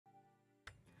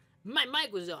My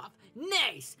mic was off.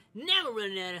 Nice! Now we're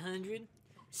running at 100.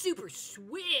 Super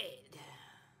sweet!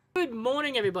 Good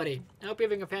morning, everybody. I hope you're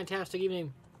having a fantastic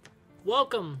evening.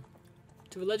 Welcome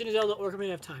to The Legend of Zelda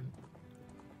Ocarina of Time.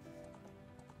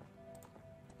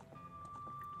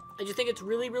 I just think it's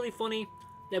really, really funny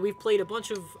that we've played a bunch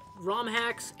of ROM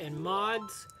hacks and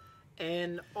mods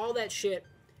and all that shit,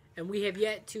 and we have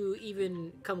yet to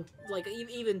even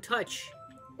even touch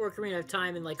Ocarina of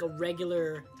Time in like a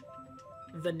regular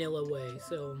vanilla way.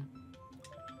 So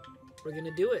we're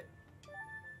gonna do it.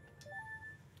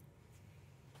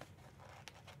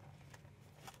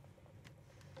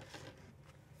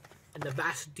 In the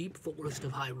vast deep forest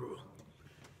of Hyrule,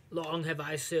 long have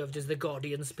I served as the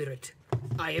guardian spirit.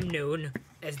 I am known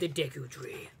as the Deku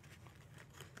Tree.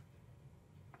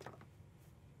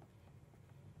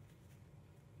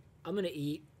 I'm gonna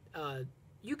eat.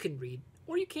 You can read,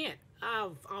 or you can't.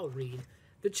 I'll read.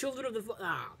 The children of the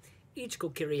each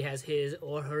Kokiri has his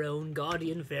or her own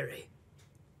guardian fairy.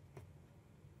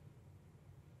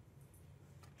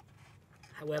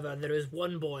 However, there is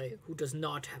one boy who does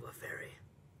not have a fairy.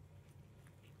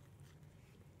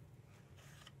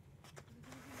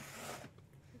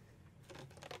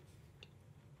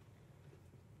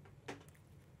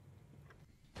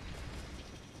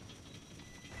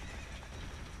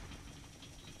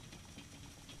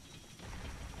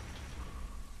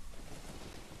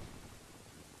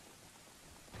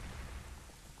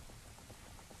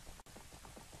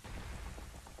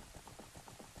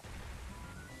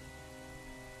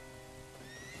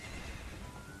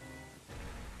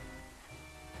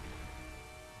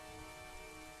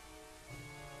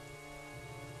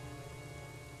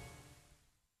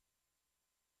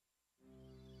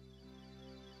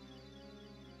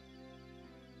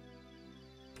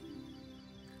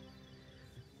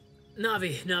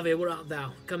 Navi, where art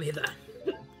thou? Come hither.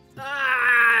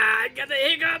 I got the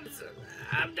hiccups!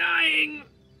 I'm dying!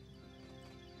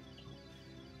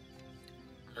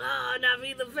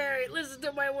 Navi the fairy, listen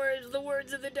to my words, the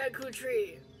words of the Deku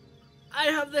Tree. I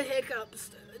have the hiccups.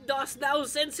 Dost thou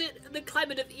sense it? The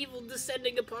climate of evil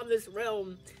descending upon this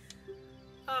realm.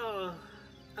 Oh,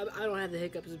 I don't have the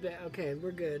hiccups. Okay,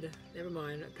 we're good. Never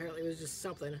mind. Apparently it was just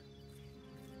something.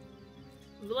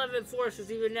 Malevolent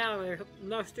forces even now are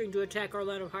mustering to attack our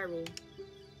land of Hyrule,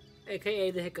 aka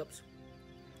the hiccups.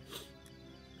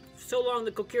 For so long,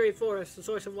 the Kokiri Forest, the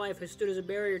source of life, has stood as a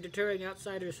barrier deterring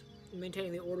outsiders and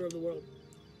maintaining the order of the world.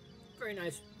 Very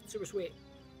nice. Super sweet.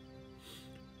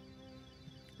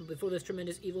 But before this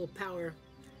tremendous evil power,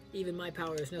 even my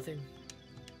power is nothing.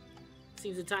 It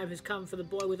seems the time has come for the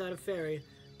boy without a fairy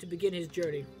to begin his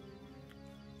journey.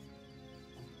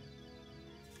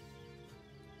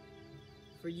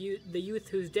 For you, the youth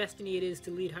whose destiny it is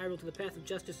to lead Hyrule to the path of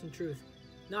justice and truth.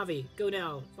 Navi, go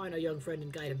now, find our young friend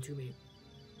and guide him to me.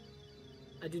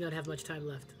 I do not have much time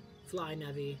left. Fly,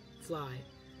 Navi, fly.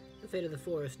 The fate of the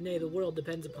forest, nay, the world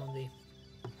depends upon thee.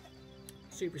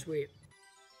 Super sweet.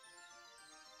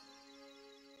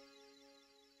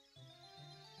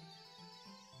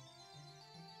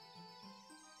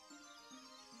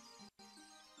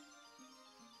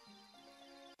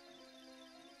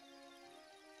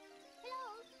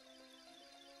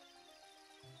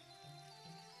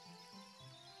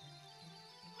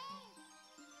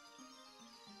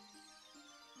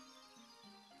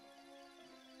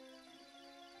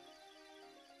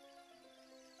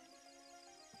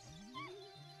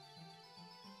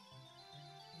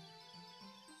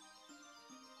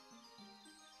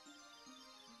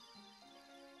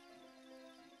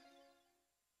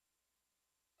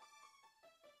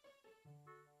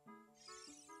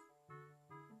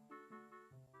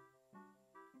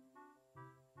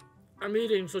 I'm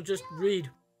eating, so just read.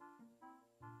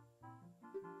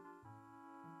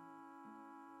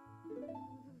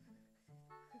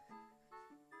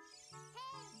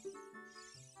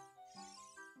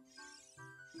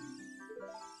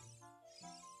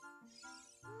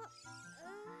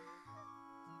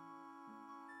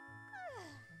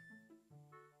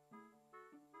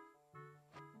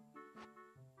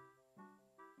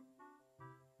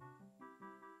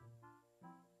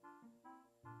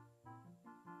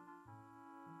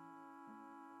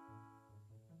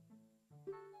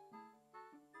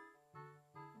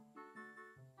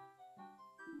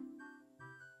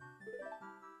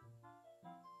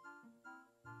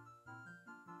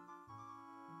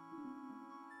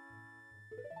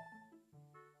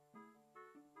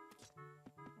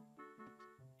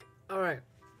 Alright.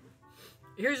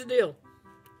 Here's the deal.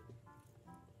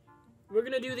 We're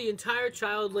going to do the entire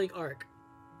Child Link arc.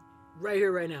 Right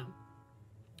here, right now.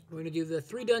 We're going to do the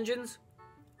 3 dungeons.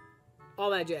 All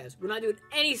that jazz. We're not doing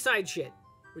any side shit.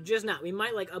 We're just not. We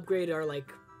might, like, upgrade our,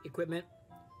 like, equipment.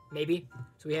 Maybe.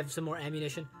 So we have some more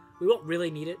ammunition. We won't really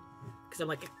need it. Because I'm,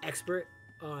 like, an expert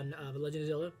on The Legend of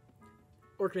Zelda.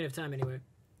 Ocarina of Time, anyway.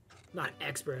 Not an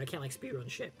expert. I can't, like, speedrun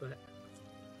shit, but...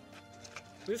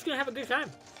 We're just gonna have a good time.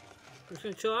 We're just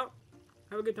gonna chill out.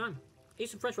 Have a good time. Eat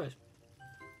some french fries.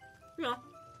 You know.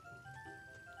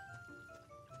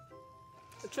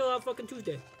 A chill out fucking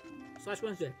Tuesday. /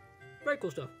 Wednesday. Very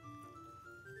cool stuff.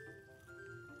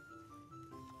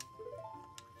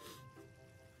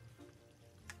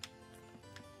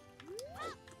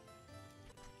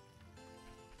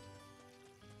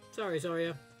 Sorry,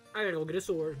 Zarya. I gotta go get a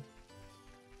sword.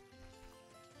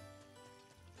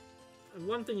 And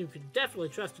one thing you could definitely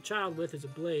trust a child with is a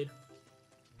blade.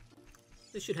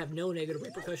 This should have no negative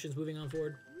repercussions moving on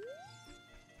forward.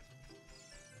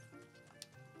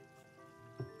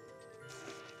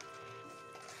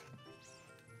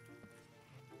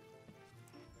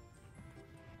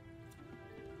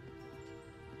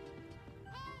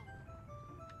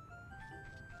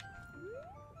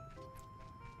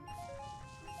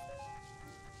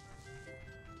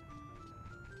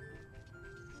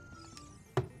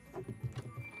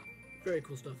 Very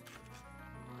cool stuff.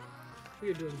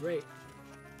 We are doing great.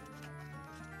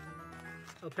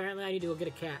 Apparently I need to go get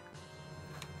a cat.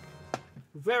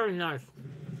 Very nice.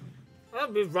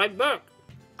 I'll be right back.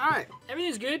 Alright,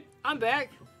 everything's good. I'm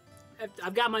back.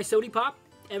 I've got my sody pop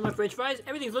and my french fries.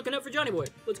 Everything's looking up for Johnny Boy.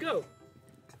 Let's go.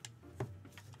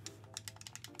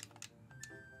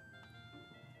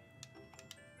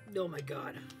 Oh my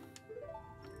god.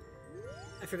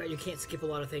 I forgot you can't skip a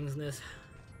lot of things in this.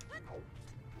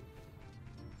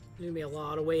 There's gonna be a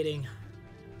lot of waiting.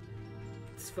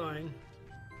 It's fine.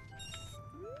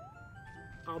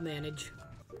 I'll manage.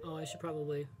 Oh, I should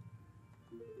probably...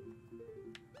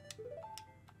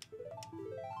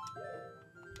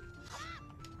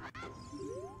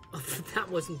 Oh, that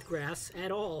wasn't grass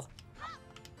at all.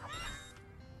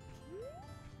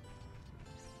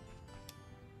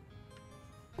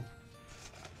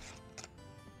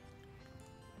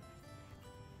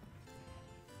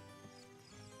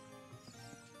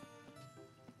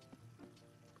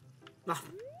 Ah,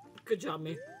 good job,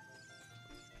 me.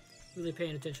 Really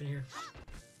paying attention here.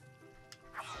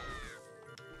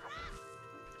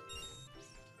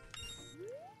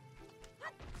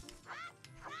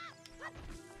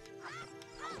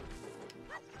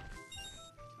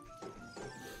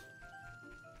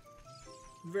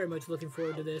 Very much looking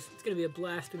forward to this. It's gonna be a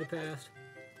blast through the past.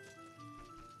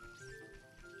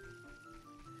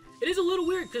 It is a little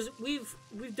weird because we've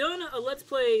done a Let's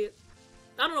Play.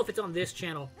 I don't know if it's on this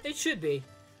channel. It should be.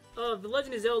 Of The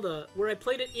Legend of Zelda, where I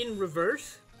played it in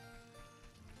reverse.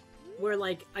 Where,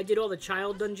 like, I did all the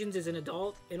child dungeons as an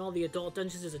adult, and all the adult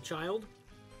dungeons as a child.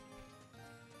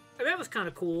 And that was kind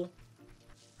of cool.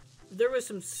 There was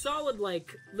some solid,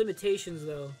 like, limitations,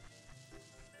 though.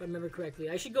 If I remember correctly.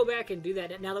 I should go back and do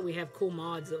that now that we have cool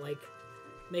mods that, like,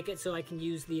 make it so I can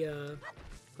use the,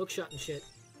 hookshot and shit.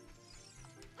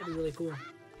 That'd be really cool.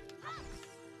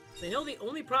 I know the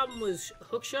only problem was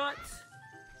hookshots,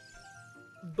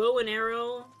 bow and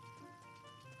arrow,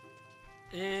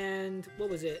 and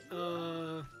what was it?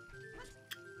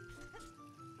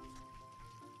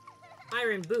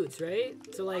 Iron boots, right?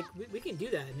 So like we can do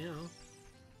that now.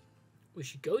 We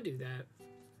should go do that.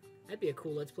 That'd be a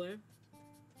cool Let's Play.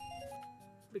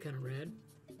 Be kind of rad.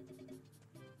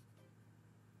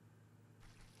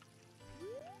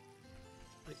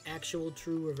 Like actual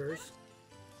true reverse.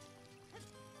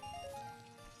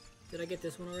 Did I get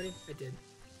this one already? I did.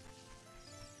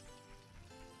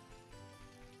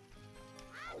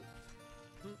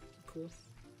 Oh, cool.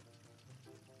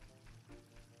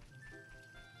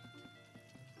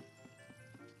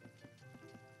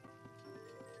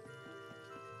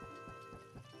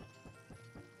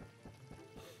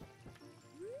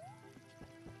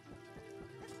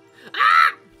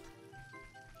 Ah!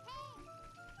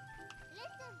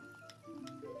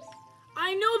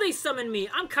 I know they summoned me.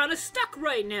 I'm kind of stuck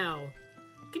right now.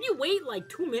 Can you wait like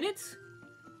 2 minutes?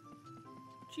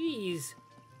 Jeez.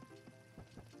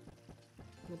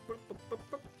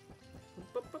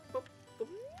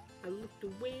 I looked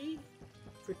away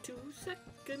for 2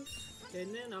 seconds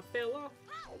and then I fell off.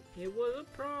 It was a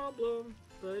problem,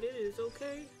 but it is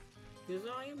okay because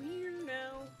I am here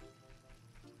now.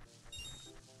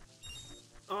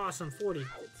 Awesome, 40.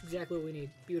 That's exactly what we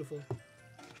need. Beautiful.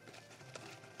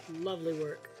 Lovely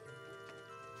work.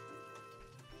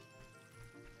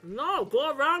 No,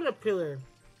 go around the pillar.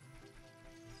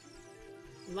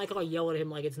 Like I'll yell at him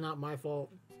like it's not my fault.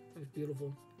 It's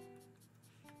beautiful.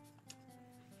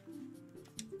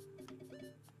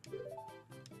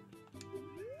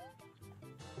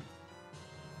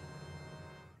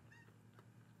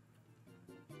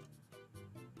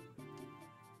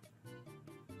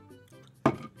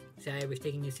 Sorry, I was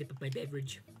taking a sip of my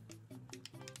beverage.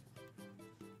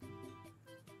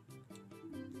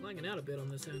 Lagging out a bit on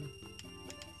this end.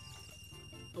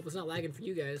 Hope it's not lagging for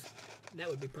you guys. That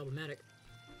would be problematic.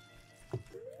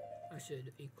 I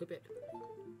should equip it.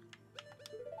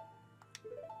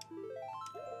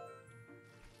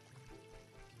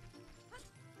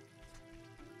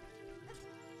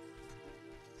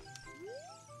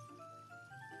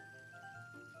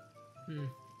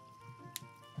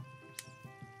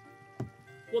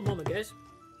 One moment, guys.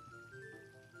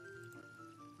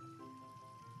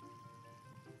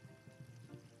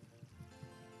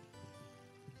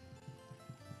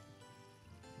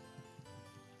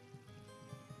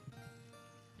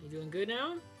 You doing good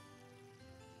now?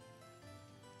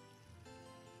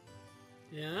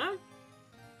 Yeah?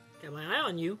 Got my eye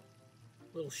on you,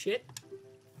 little shit.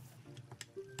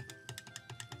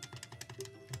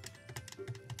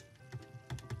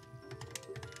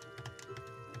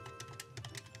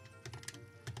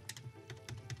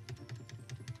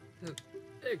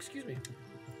 Excuse me.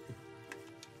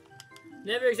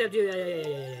 Never accept you.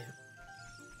 Yeah.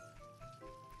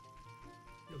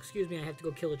 Excuse me, I have to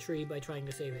go kill a tree by trying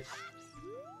to save it.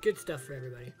 Good stuff for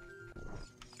everybody.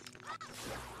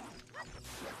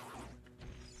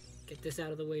 Get this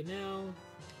out of the way now.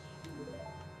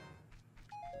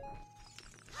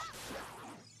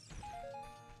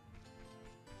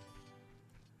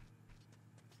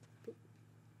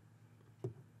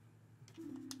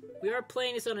 We are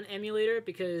playing this on an emulator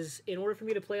because in order for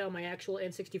me to play on my actual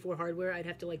N64 hardware, I'd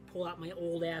have to like pull out my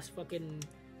old ass fucking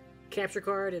capture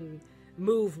card and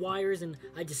move wires, and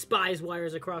I despise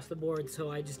wires across the board,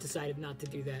 so I just decided not to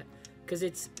do that because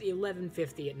it's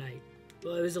 11:50 at night.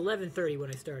 Well, it was 11:30 when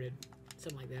I started,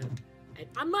 something like that. And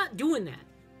I'm not doing that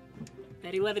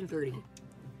at 11:30.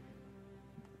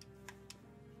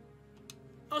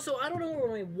 Also, I don't know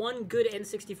where my one good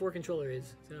N64 controller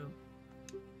is, so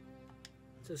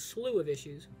it's a slew of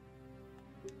issues.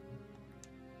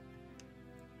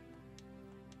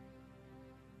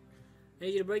 I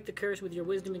need you to break the curse with your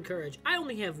wisdom and courage. I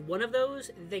only have one of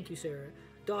those. Thank you, sir.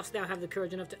 Dost thou have the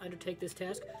courage enough to undertake this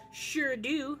task? Sure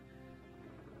do.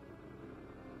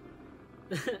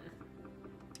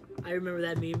 I remember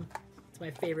that meme. It's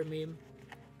my favorite meme.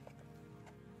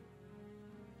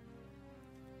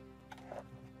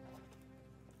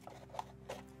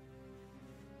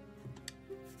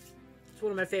 It's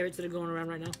one of my favorites that are going around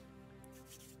right now.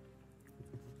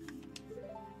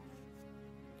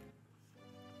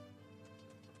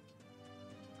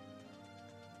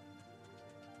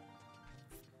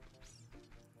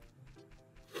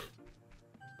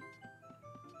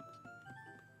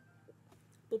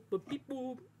 Boop, boop, beep,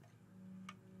 boop.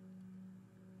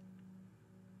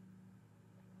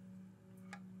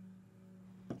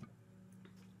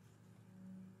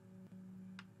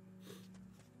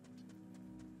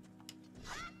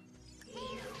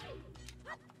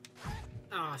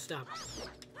 Ah, stop.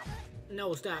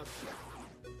 No, stop.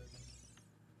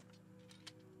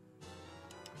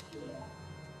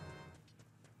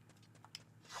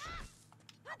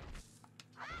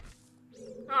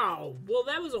 Oh, well,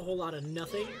 that was a whole lot of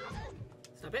nothing.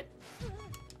 Stop it.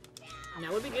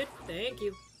 That would be good. Thank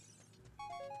you.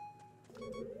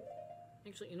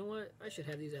 Actually, you know what? I should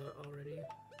have these out already.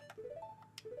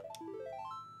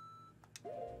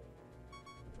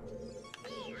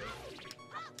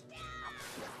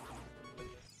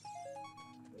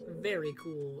 Very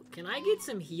cool. Can I get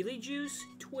some Healy juice?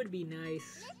 Would be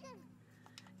nice.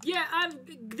 Yeah,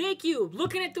 thank you.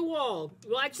 Looking at the wall.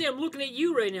 Well, actually, I'm looking at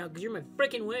you right now because you're my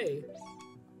freaking way.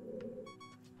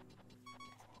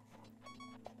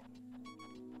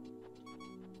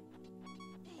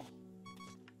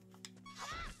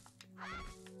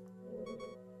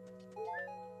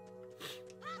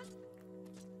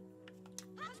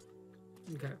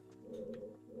 Okay.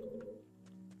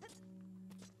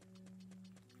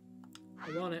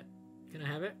 I want it. Can I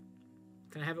have it?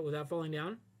 Can I have it without falling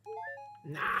down?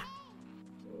 Nah.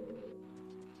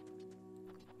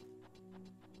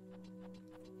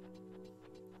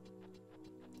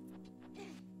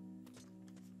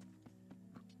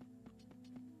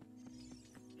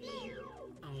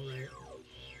 Alright.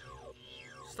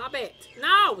 Stop it!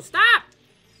 No! Stop!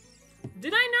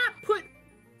 Did I not put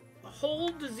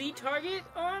hold the Z target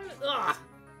on? Ugh.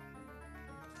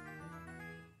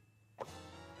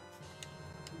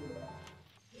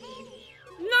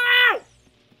 No!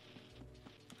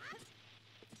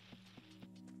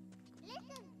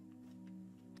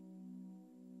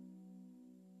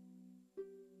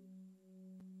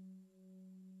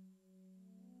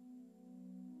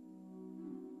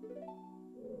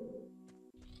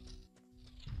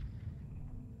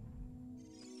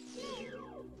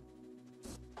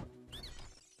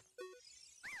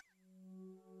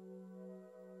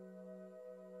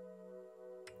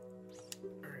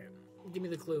 Give me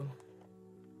the clue.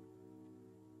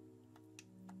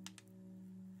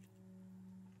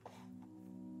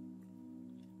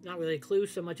 Not really a clue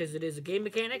so much as it is a game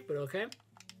mechanic, but okay.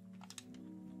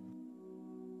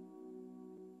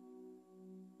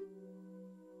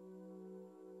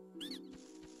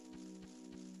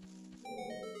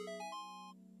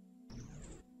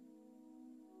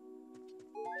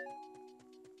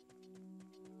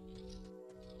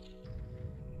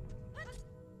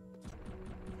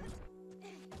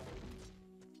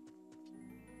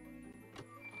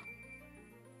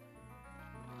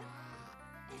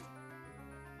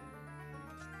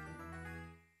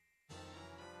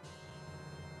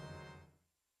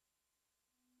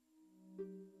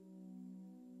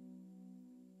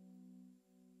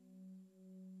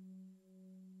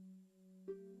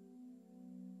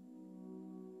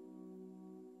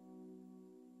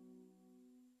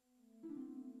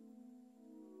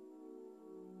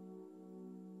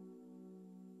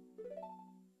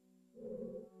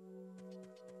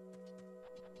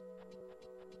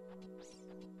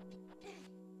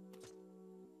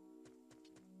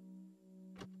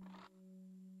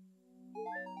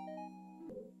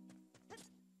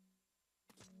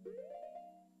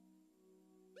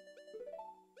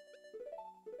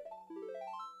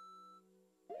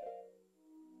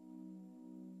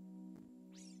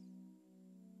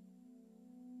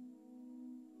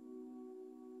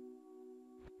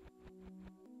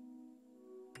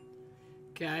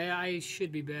 Okay, I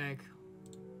should be back.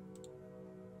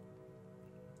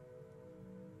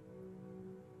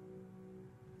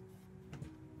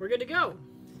 We're good to go.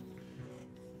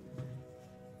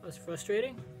 That's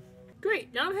frustrating.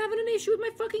 Great, now I'm having an issue with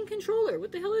my fucking controller.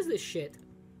 What the hell is this shit?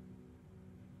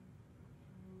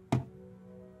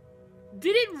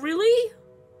 Did it really?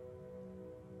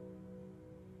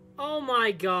 Oh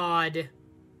my god.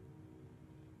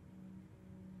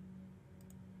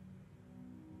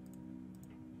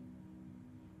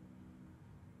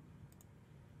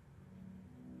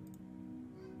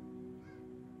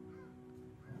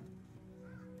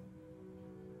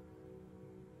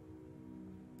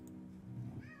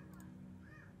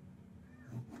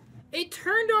 It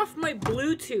turned off my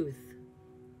Bluetooth.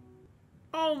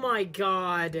 Oh my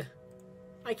god.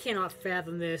 I cannot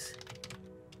fathom this.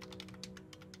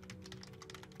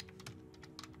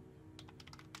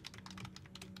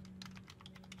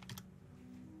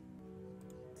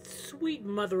 Sweet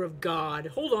mother of God.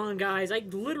 Hold on, guys. I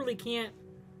literally can't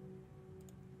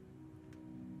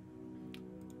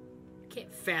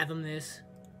fathom this.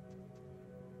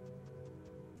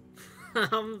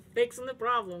 I'm fixing the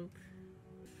problem.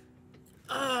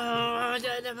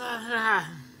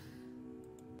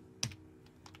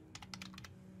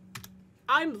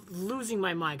 I'm losing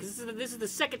my mind because this is the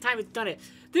second time it's done it.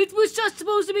 This was just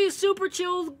supposed to be a super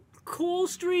chill, cool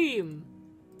stream.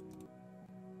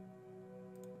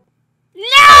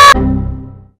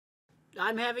 No!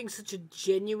 I'm having such a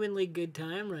genuinely good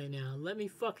time right now. Let me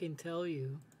fucking tell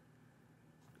you.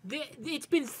 It's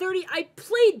been 30... I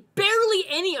played barely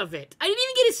any of it. I didn't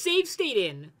even get a save state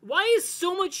in. Why is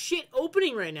so much shit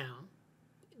opening right now?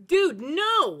 Dude,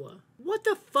 no! What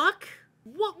the fuck?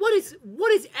 What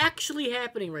is actually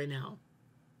happening right now?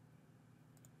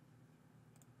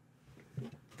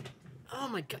 Oh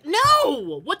my god.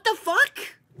 No! What the fuck?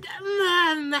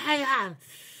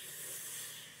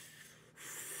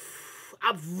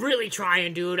 I'm really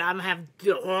trying, dude.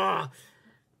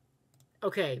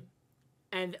 Okay.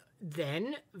 And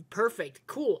then, perfect,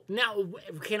 cool. Now,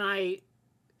 can I...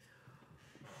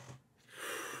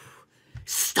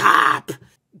 Stop!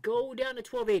 Go down to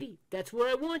 1280. That's where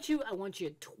I want you. I want you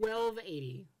at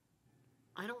 1280.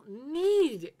 I don't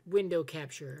need window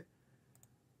capture.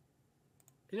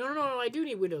 No, I do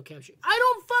need window capture. I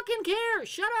don't fucking care!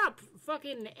 Shut up!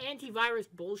 Fucking antivirus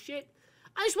bullshit.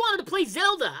 I just wanted to play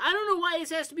Zelda. I don't know why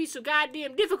this has to be so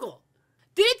goddamn difficult.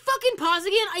 Did it fucking pause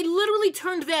again? I literally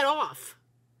turned that off.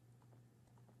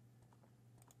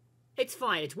 It's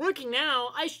fine. It's working now.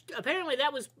 Apparently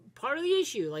that was part of the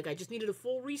issue. Like, I just needed a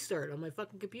full restart on my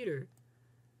fucking computer.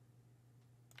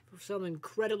 For some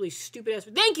incredibly stupid ass...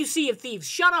 Thank you, Sea of Thieves!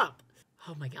 Shut up!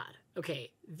 Oh my god.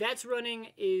 Okay, that's running.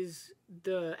 Is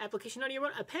the application audio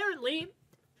run? Apparently,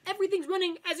 everything's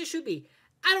running as it should be.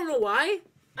 I don't know why.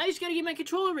 I just gotta get my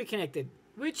controller reconnected.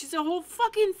 Which is a whole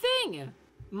fucking thing.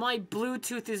 My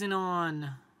Bluetooth isn't on.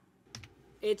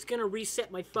 It's gonna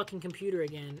reset my fucking computer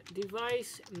again.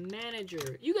 Device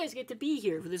manager. You guys get to be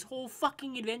here for this whole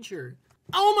fucking adventure.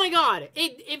 Oh my god!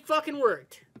 It fucking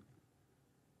worked.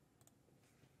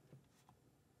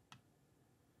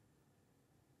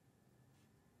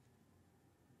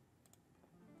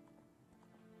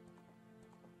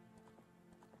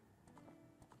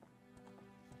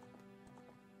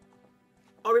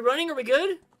 we running? Are we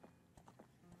good?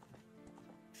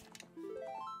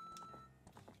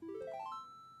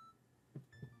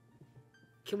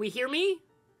 Can we hear me?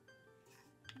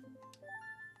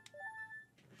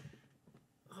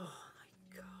 Oh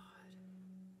my god.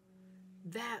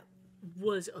 That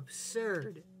was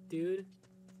absurd, dude.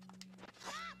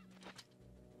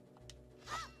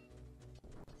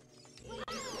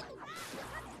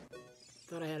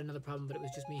 Thought I had another problem, but it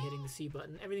was just me hitting the C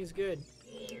button. Everything's good.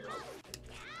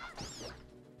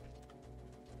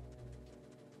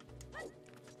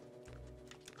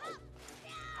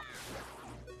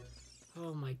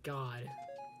 Oh my god.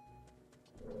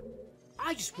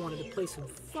 I just wanted to play some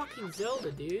fucking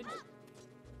Zelda, dude.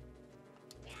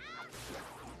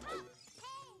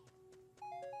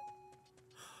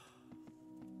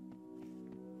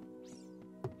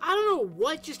 I don't know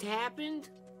what just happened,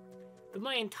 but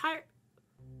my entire...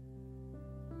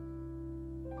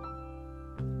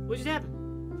 What just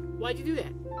happened? Why'd you do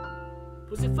that?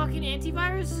 Was it fucking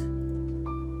antivirus?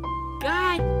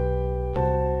 God